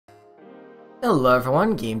Hello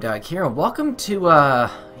everyone, GameDog here, and welcome to,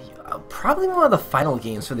 probably one of the final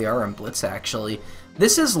games for the RM Blitz, actually.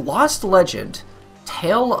 This is Lost Legend,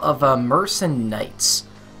 Tale of Mursan Knights,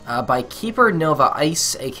 by Keeper Nova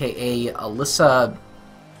Ice, aka Alyssa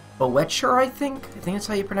Boetcher, I think that's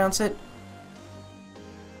how you pronounce it.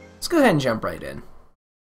 Let's go ahead and jump right in.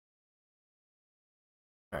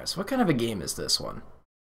 Alright, so what kind of a game is this one?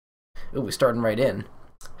 Ooh, we're starting right in.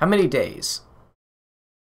 How many days?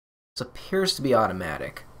 This appears to be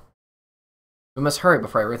automatic. We must hurry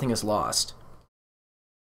before everything is lost.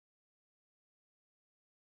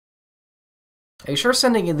 Are you sure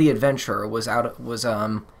sending the adventurer was out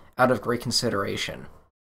of great consideration?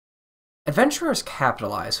 Adventurer is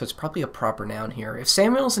capitalized, so it's probably a proper noun here. If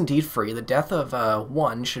Samuel is indeed free, the death of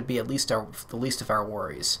one should be at least the least of our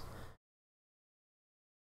worries.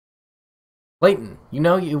 Clayton, you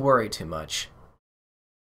know you worry too much.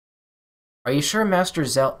 Are you sure Master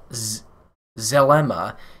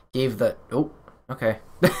Zelema gave the... Oh, okay.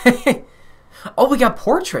 Oh, we got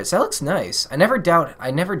portraits. That looks nice. I never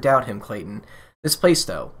doubt him, Clayton. This place,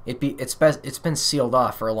 though, it's been sealed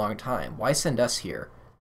off for a long time. Why send us here?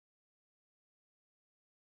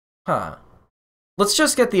 Huh. Let's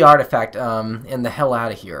just get the artifact and the hell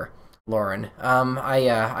out of here, Lauren.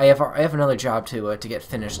 I have another job to get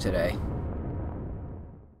finished today.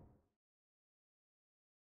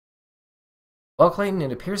 Well, Clayton,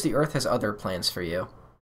 it appears the Earth has other plans for you.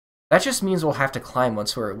 That just means we'll have to climb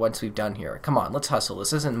once we've done here. Come on, let's hustle.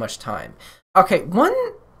 This isn't much time. Okay, take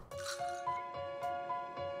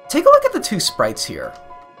a look at the two sprites here.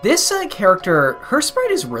 This character, her sprite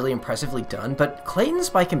is really impressively done, but Clayton's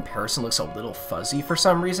by comparison looks a little fuzzy for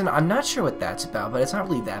some reason. I'm not sure what that's about, but it's not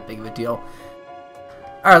really that big of a deal.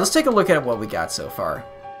 Alright, let's take a look at what we got so far.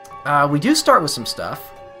 We do start with some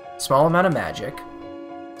stuff. Small amount of magic.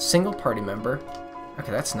 Single party member.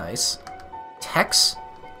 Okay, that's nice. Techs.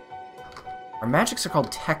 Our magics are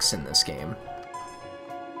called techs in this game.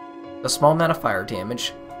 A small amount of fire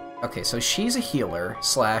damage. Okay, so she's a healer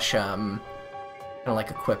slash kind of like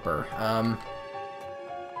equipper. I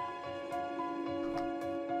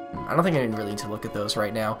don't think I really need to look at those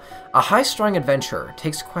right now. A high-strung adventurer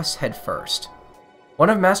takes quests head first. One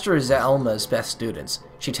of Master Zelma's best students.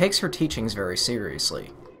 She takes her teachings very seriously.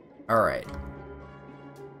 Alright.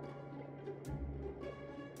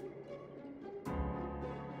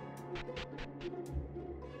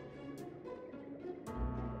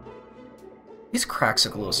 These cracks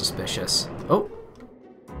look a little suspicious. Oh.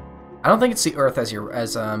 I don't think it's the Earth as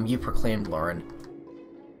you proclaimed, Lauren.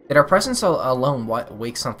 Did our presence alone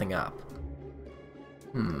wake something up?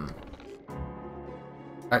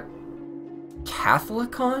 A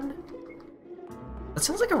Catholicon? That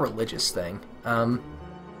sounds like a religious thing.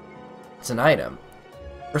 It's an item.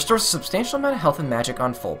 Restores a substantial amount of health and magic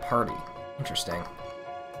on full party. Interesting.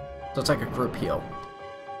 So it's like a group heal.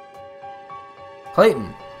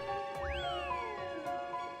 Clayton.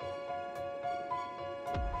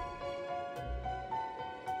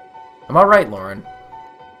 I'm alright, Lauren.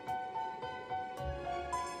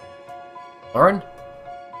 Lauren?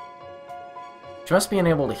 She must be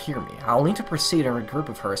unable to hear me. I'll need to proceed and regroup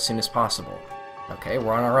with her as soon as possible. Okay,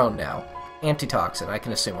 we're on our own now. Antitoxin, I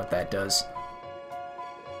can assume what that does.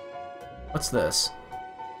 What's this?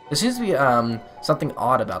 There seems to be, something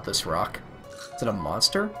odd about this rock. Is it a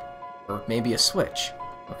monster? Or maybe a switch?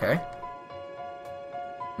 Okay.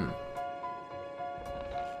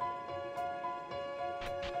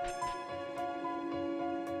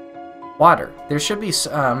 Water. There should be a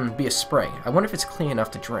spring. I wonder if it's clean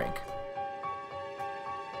enough to drink.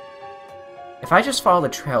 If I just follow the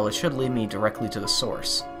trail, it should lead me directly to the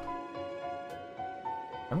source.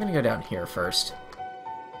 I'm gonna go down here first.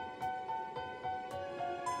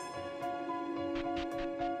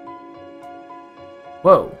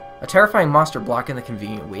 Whoa! A terrifying monster blocking the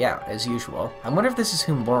convenient way out, as usual. I wonder if this is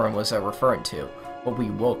whom Lauren was referring to, when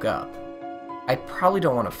we woke up. I probably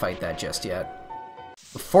don't want to fight that just yet.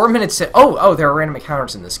 4 minutes in. Oh, there are random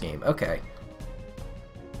encounters in this game. Okay.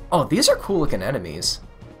 Oh, these are cool looking enemies.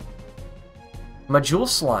 Majul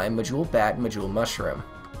Slime, Majul Bat, and Majul Mushroom.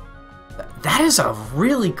 That is a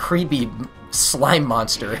really creepy slime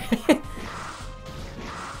monster.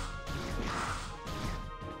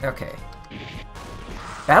 Okay.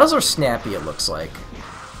 Battles are snappy, it looks like.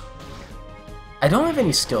 I don't have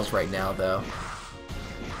any skills right now, though.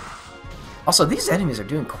 Also, these enemies are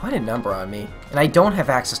doing quite a number on me, and I don't have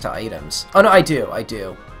access to items. Oh, no, I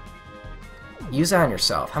do. Use that on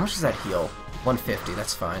yourself. How much does that heal? 150,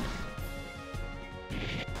 that's fine.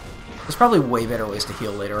 There's probably way better ways to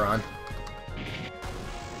heal later on.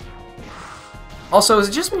 Also, is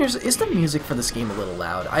it just me, or is the music for this game a little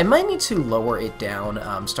loud? I might need to lower it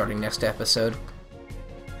down starting next episode.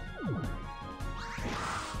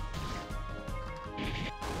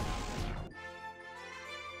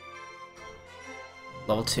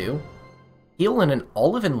 Level 2. Heal in an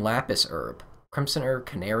olive and lapis herb. Crimson herb,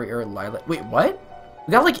 canary herb, lilac... Wait, what?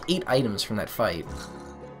 We got like 8 items from that fight.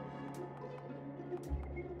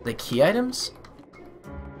 The key items?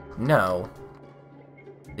 No.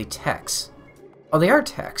 They techs. Oh, they are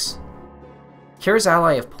techs. Cures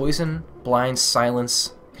ally of poison, blind,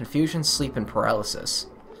 silence, confusion, sleep, and paralysis.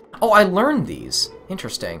 Oh, I learned these.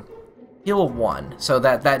 Interesting. Heal 1, so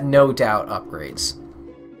that no doubt upgrades.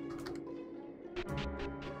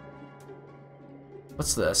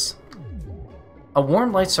 What's this? A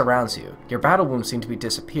warm light surrounds you. Your battle wounds seem to be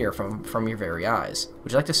disappear from your very eyes.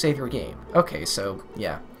 Would you like to save your game? Okay, so,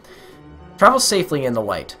 yeah. Travel safely in the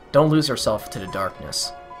light. Don't lose yourself to the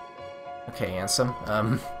darkness. Okay,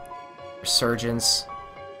 Ansem. Resurgence.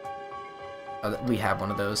 Oh, we have one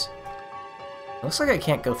of those. It looks like I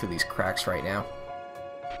can't go through these cracks right now.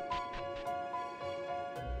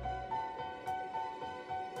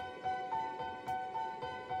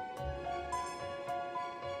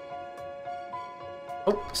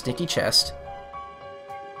 Oh, sneaky chest.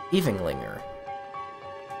 Evinglinger.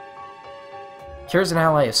 Cures an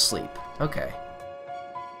ally of sleep. Okay.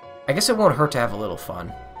 I guess it won't hurt to have a little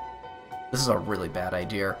fun. This is a really bad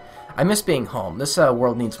idea. I miss being home. This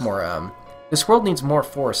world needs more, this world needs more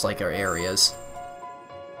forest-like areas.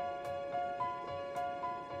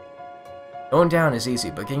 Going down is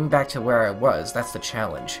easy, but getting back to where I was, that's the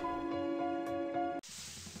challenge.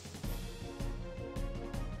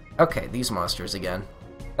 Okay, these monsters again.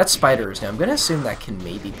 That's spiders now. I'm gonna assume that can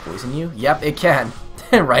maybe poison you. Yep, it can.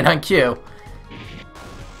 Right on cue.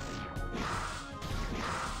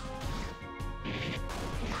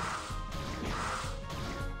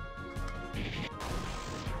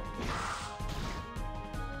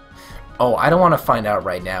 Oh, I don't want to find out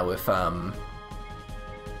right now if, that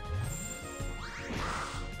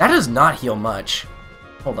does not heal much.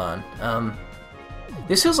 Hold on.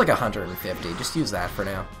 This heals like 150. Just use that for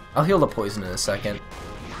now. I'll heal the poison in a second.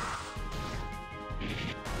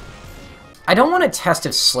 I don't want to test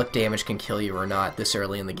if slip damage can kill you or not this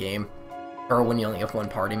early in the game. Or when you only have one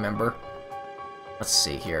party member. Let's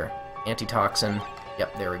see here. Antitoxin.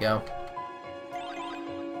 Yep, there we go.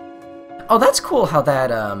 Oh, that's cool how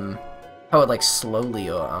that, how it, like, slowly,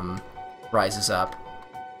 rises up.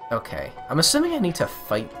 Okay. I'm assuming I need to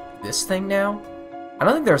fight this thing now? I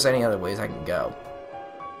don't think there's any other ways I can go.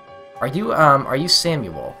 Are you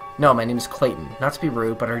Samuel? No, my name is Clayton. Not to be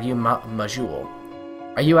rude, but are you Majul?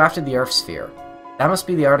 Are you after the Earth Sphere? That must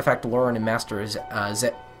be the artifact Lauren and Master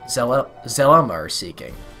Zelama are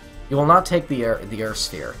seeking. You will not take the Earth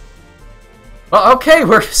Sphere. Well, okay,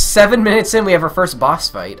 we're 7 minutes in, we have our first boss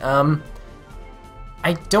fight.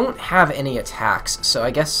 I don't have any attacks, so I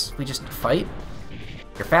guess we just fight?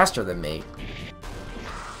 You're faster than me.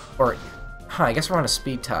 Or, huh, I guess we're on a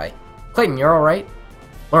speed tie. Clayton, you're alright?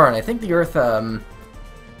 Lauren, I think the Earth,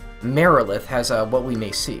 Merilith has, what we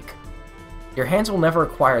may seek. Your hands will never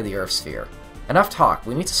acquire the Earth Sphere. Enough talk.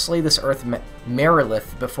 We need to slay this Earth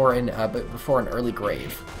Merilith before an early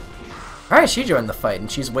grave. Alright, she joined the fight,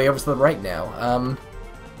 and she's way over to the right now.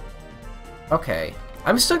 Okay.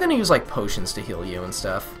 I'm still gonna use, like, potions to heal you and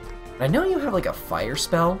stuff. I know you have, like, a fire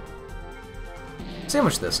spell. See how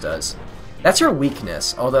much this does. That's your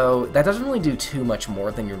weakness, although that doesn't really do too much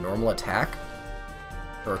more than your normal attack.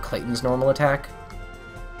 Or Clayton's normal attack.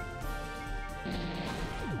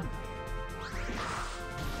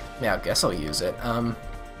 Yeah, I guess I'll use it. I'm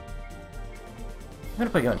gonna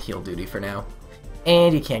put you on heal duty for now.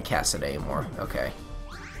 And you can't cast it anymore. Okay.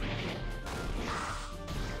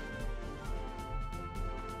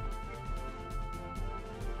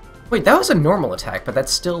 Wait, that was a normal attack, but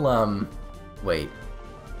that's still, wait.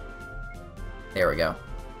 There we go.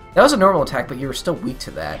 That was a normal attack, but you were still weak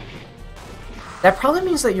to that. That probably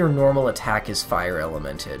means that your normal attack is fire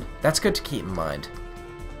elemented. That's good to keep in mind.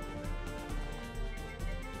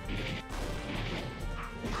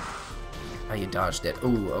 Oh, you dodged it.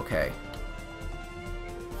 Ooh, okay.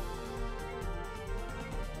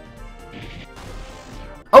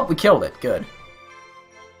 Oh, we killed it. Good.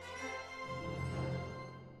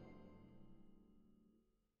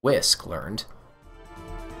 Whisk learned.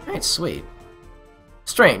 Alright, sweet.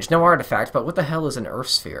 Strange, no artifact, but what the hell is an Earth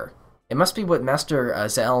Sphere? It must be what Master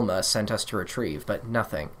Zelma sent us to retrieve, but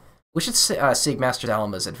nothing. We should seek Master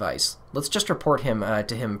Zelma's advice. Let's just report him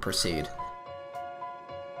to him and proceed.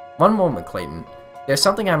 One moment, Clayton. There's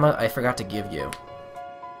something I forgot to give you.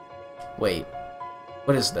 Wait.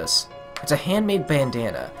 What is this? It's a handmade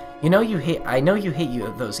bandana. I know you hate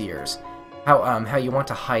those ears. How you want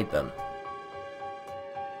to hide them.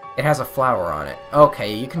 It has a flower on it.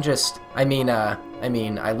 Okay, you can just... I mean,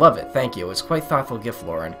 I love it. Thank you. It's quite thoughtful gift,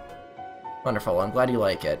 Lauren. Wonderful. I'm glad you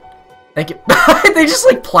like it. Thank you. They just,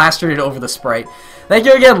 like, plastered it over the sprite. Thank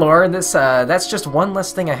you again, Lauren. That's just one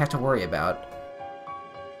less thing I have to worry about.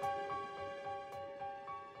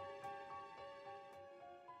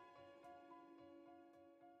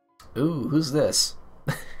 Ooh, who's this?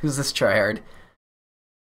 Who's this tryhard?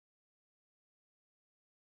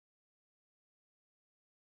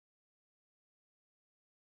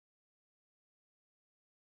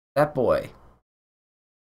 That boy.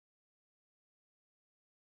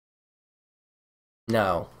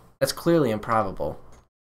 No. That's clearly improbable.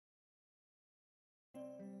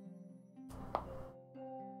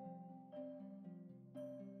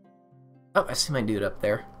 Oh, I see my dude up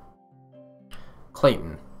there.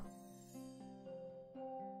 Clayton.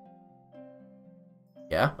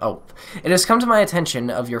 Yeah? Oh. It has come to my attention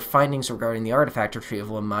of your findings regarding the artifact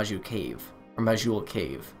retrieval in Majul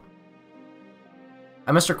Cave.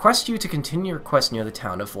 I must request you to continue your quest near the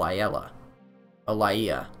town of Laia.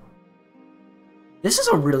 This is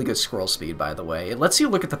a really good scroll speed, by the way. It lets you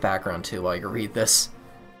look at the background, too, while you read this.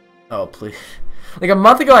 Oh, please. Like, a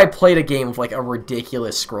month ago, I played a game with, like, a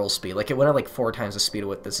ridiculous scroll speed. Like, it went at, like, 4 times the speed of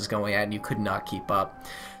what this is going at, and you could not keep up.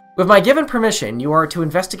 With my given permission, you are to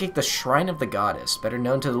investigate the Shrine of the Goddess, better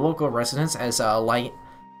known to the local residents as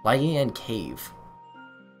Laian Cave.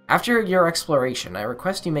 After your exploration, I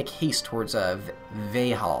request you make haste towards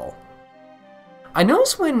Vehal. I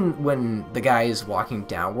notice when the guy is walking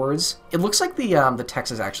downwards, it looks like the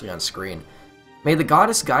text is actually on screen. May the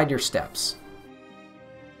goddess guide your steps.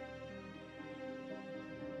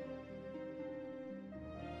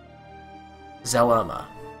 Zelama.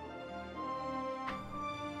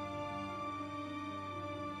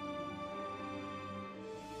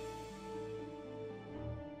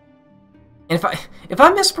 And if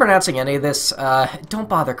I'm mispronouncing any of this, don't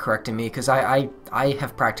bother correcting me, because I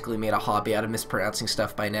have practically made a hobby out of mispronouncing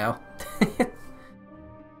stuff by now.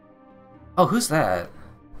 Oh, who's that?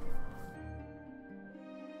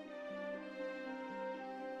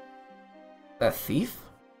 That thief?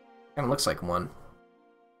 Kinda looks like one.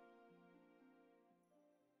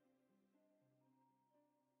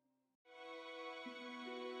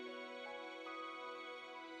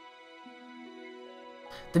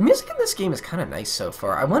 The music in this game is kind of nice so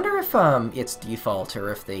far. I wonder if it's default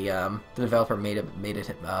or if the developer made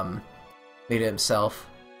it himself.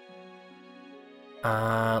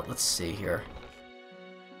 Let's see here.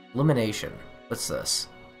 Illumination. What's this?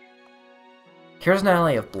 Here's an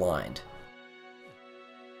alley of blind.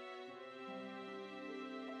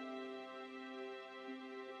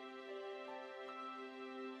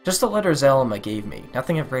 Just the letter Zelma gave me.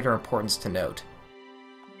 Nothing of greater importance to note.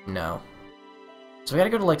 No. So we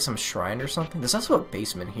gotta go to, like, some shrine or something? There's also a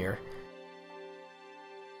basement here.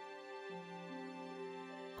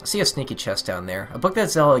 I see a sneaky chest down there. A book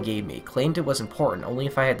that Zella gave me. Claimed it was important. Only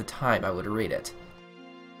if I had the time, I would read it.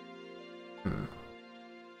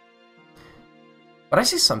 What I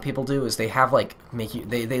see some people do is they have, like,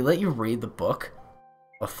 they let you read the book.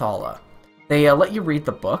 Othala. They let you read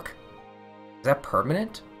the book. Is that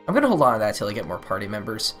permanent? I'm gonna hold on to that till I get more party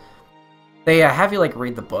members. They have you, like,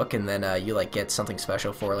 read the book, and then you, like, get something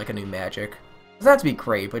special for, like, a new magic. Doesn't have to be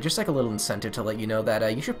great, but just, like, a little incentive to let you know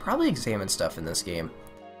that you should probably examine stuff in this game.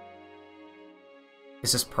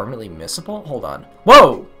 Is this permanently missable? Hold on.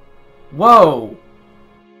 Whoa! Whoa!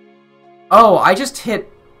 Oh, I just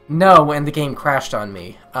hit no, and the game crashed on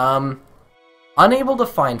me. Unable to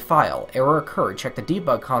find file. Error occurred. Check the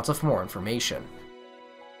debug console for more information.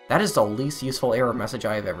 That is the least useful error message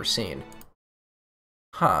I have ever seen.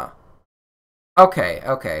 Huh. Okay.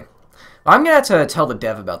 Well, I'm gonna have to tell the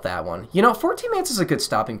dev about that one. You know, 14 minutes is a good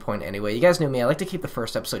stopping point anyway. You guys know me, I like to keep the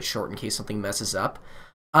first episode short in case something messes up.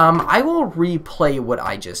 I will replay what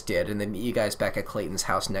I just did and then meet you guys back at Clayton's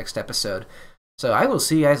house next episode. So I will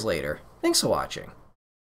see you guys later. Thanks for watching.